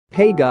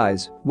Hey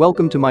guys,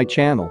 welcome to my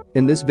channel.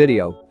 In this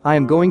video, I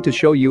am going to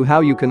show you how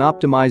you can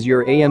optimize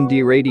your AMD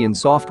Radeon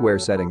software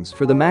settings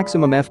for the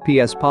maximum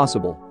FPS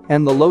possible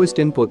and the lowest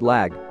input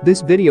lag.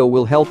 This video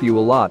will help you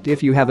a lot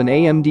if you have an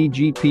AMD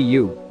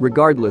GPU,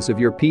 regardless of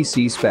your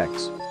PC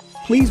specs.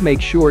 Please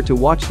make sure to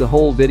watch the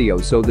whole video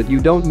so that you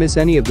don't miss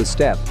any of the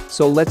steps.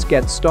 So let's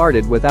get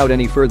started without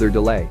any further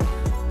delay.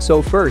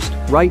 So first,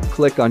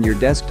 right-click on your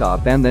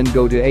desktop and then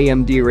go to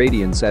AMD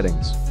Radeon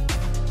settings.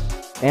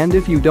 And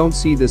if you don't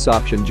see this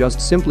option, just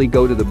simply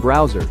go to the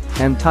browser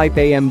and type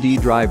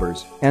AMD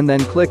Drivers and then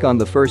click on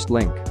the first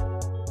link.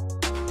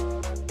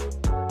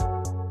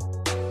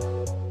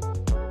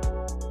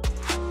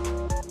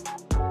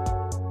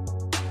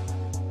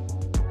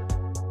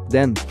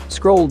 Then,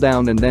 scroll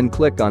down and then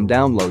click on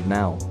Download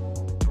Now.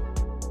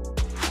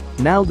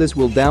 Now this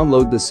will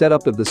download the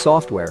setup of the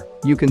software.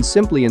 You can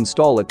simply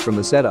install it from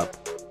the setup.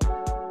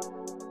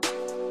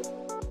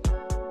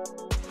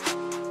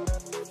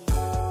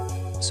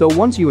 So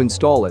once you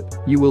install it,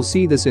 you will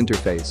see this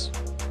interface.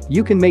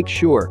 You can make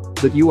sure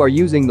that you are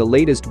using the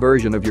latest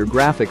version of your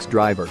graphics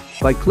driver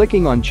by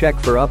clicking on Check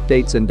for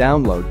updates and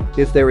download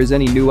if there is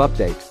any new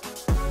update.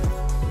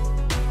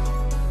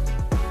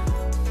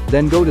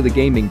 Then go to the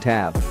Gaming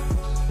tab.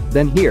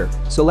 Then here,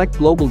 select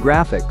Global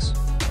Graphics.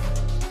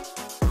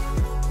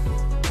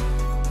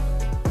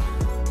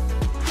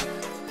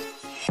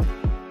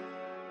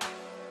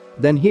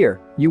 Then here,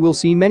 you will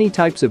see many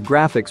types of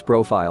graphics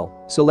profile.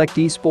 Select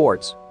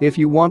eSports if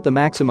you want the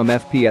maximum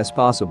FPS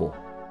possible.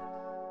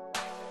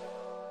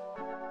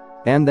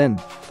 And then,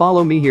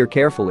 follow me here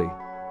carefully.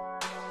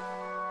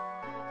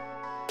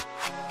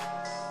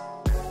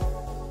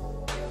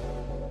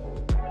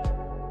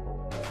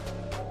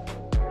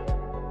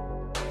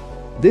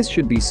 This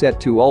should be set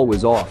to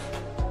always off.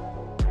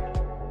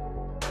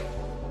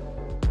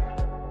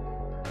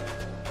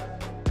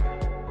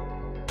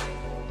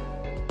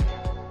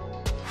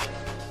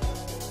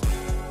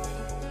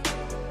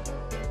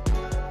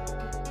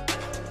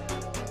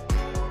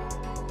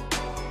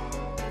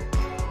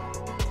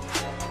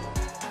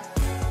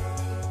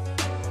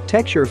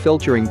 Texture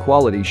filtering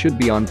quality should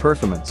be on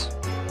Perfomance.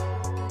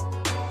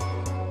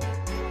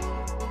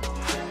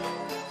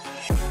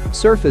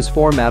 Surface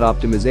format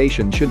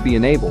optimization should be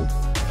enabled.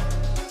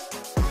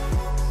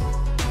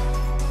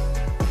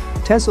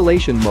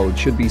 Tessellation mode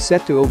should be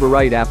set to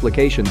overwrite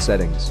application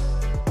settings.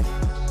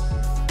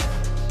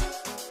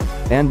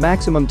 And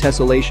maximum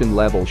tessellation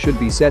level should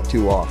be set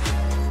to off.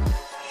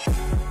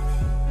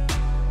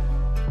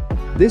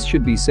 This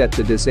should be set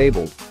to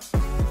disabled.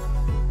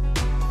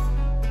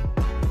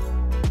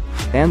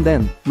 And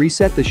then,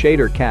 reset the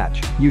shader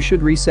cache. You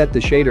should reset the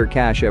shader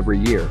cache every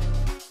year.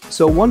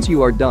 So once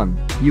you are done,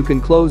 you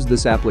can close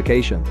this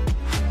application.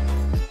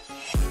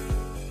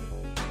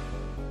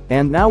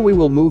 And now we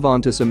will move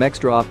on to some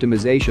extra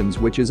optimizations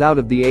which is out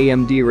of the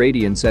AMD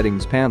Radeon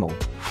settings panel.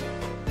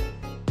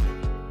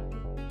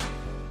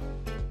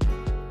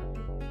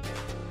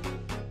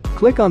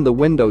 Click on the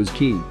Windows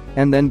key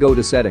and then go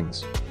to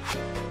Settings.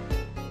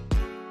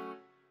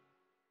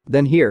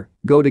 Then here,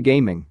 go to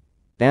Gaming.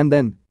 And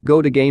then,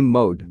 go to Game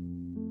Mode.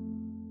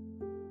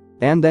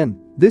 And then,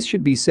 this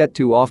should be set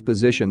to off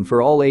position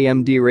for all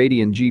AMD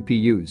Radeon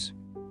GPUs.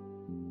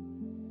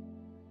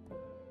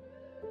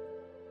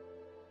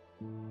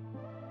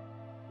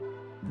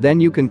 Then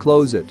you can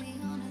close it.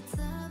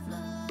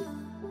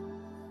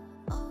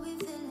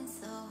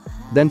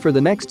 Then for the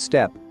next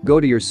step,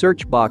 go to your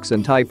search box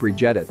and type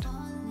Regedit.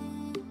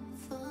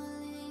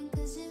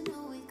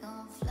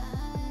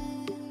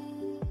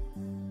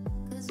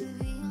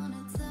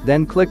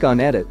 Then click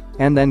on Edit,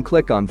 and then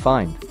click on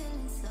Find.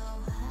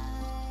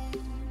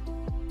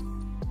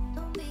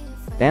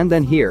 And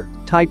then here,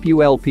 type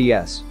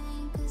ULPS.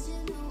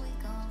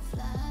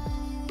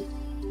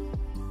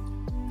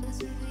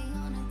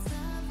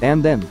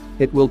 And then,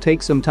 it will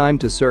take some time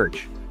to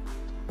search.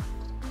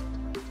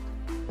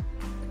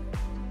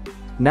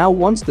 Now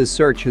once the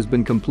search has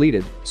been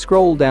completed,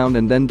 scroll down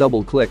and then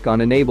double-click on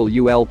Enable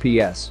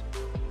ULPS.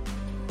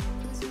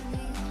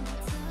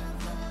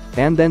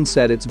 And then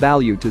set its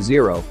value to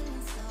 0.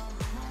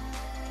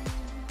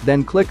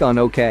 Then click on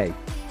OK.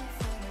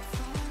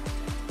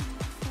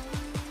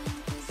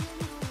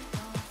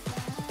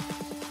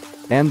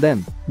 And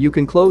then, you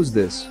can close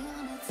this.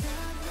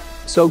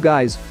 So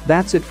guys,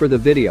 that's it for the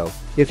video.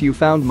 If you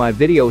found my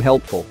video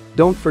helpful,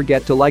 don't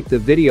forget to like the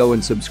video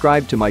and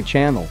subscribe to my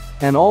channel,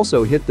 and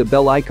also hit the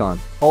bell icon.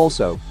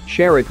 Also,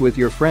 share it with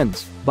your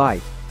friends.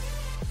 Bye.